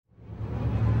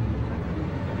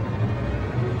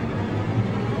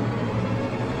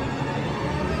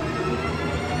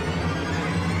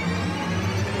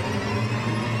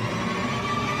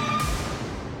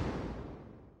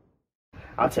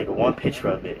I'll take one picture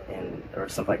of it or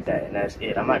something like that, and that's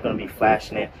it. I'm not going to be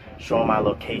flashing it, showing my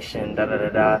location, da da da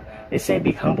da. They say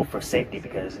be humble for safety,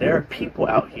 because there are people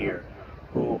out here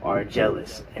who are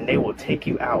jealous, and they will take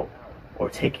you out or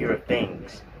take your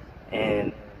things.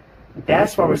 And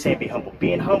that's why we're saying be humble.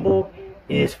 Being humble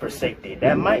is for safety.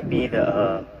 That might be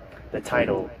the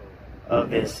title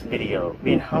of this video.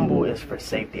 Being humble is for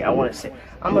safety. I'm gonna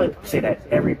say that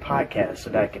every podcast so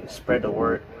that I can spread the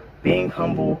word. Being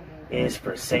humble is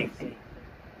for safety,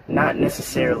 not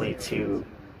necessarily to,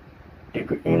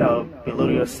 belittle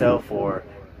yourself or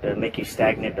to make you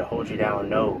stagnant, to hold you down.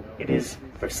 No, it is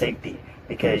for safety,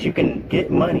 because you can get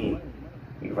money,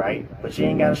 right? But you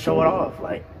ain't gotta show it off.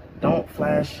 Like, don't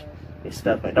flash your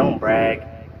stuff and don't brag.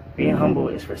 Being humble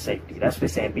is for safety. That's what they're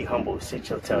saying. Be humble. Sit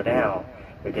your tail down,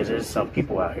 because there's some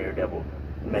people out here that will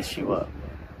mess you up.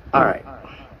 All right.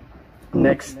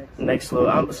 Next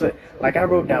little. So, like, I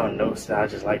wrote down notes that I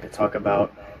just like to talk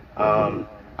about. I'm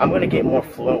gonna get more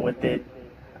fluent with it.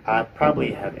 I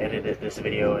probably have edited this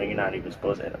video, and you're not even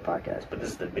supposed to edit a podcast, but this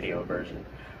is the video version.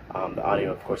 The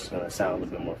audio, of course, is going to sound a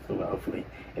little bit more fluent, hopefully.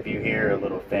 If you hear a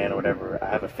little fan or whatever, I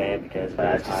have a fan because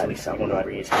I just at least I want to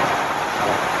breathe.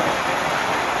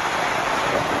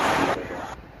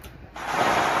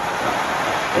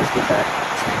 Let's get back.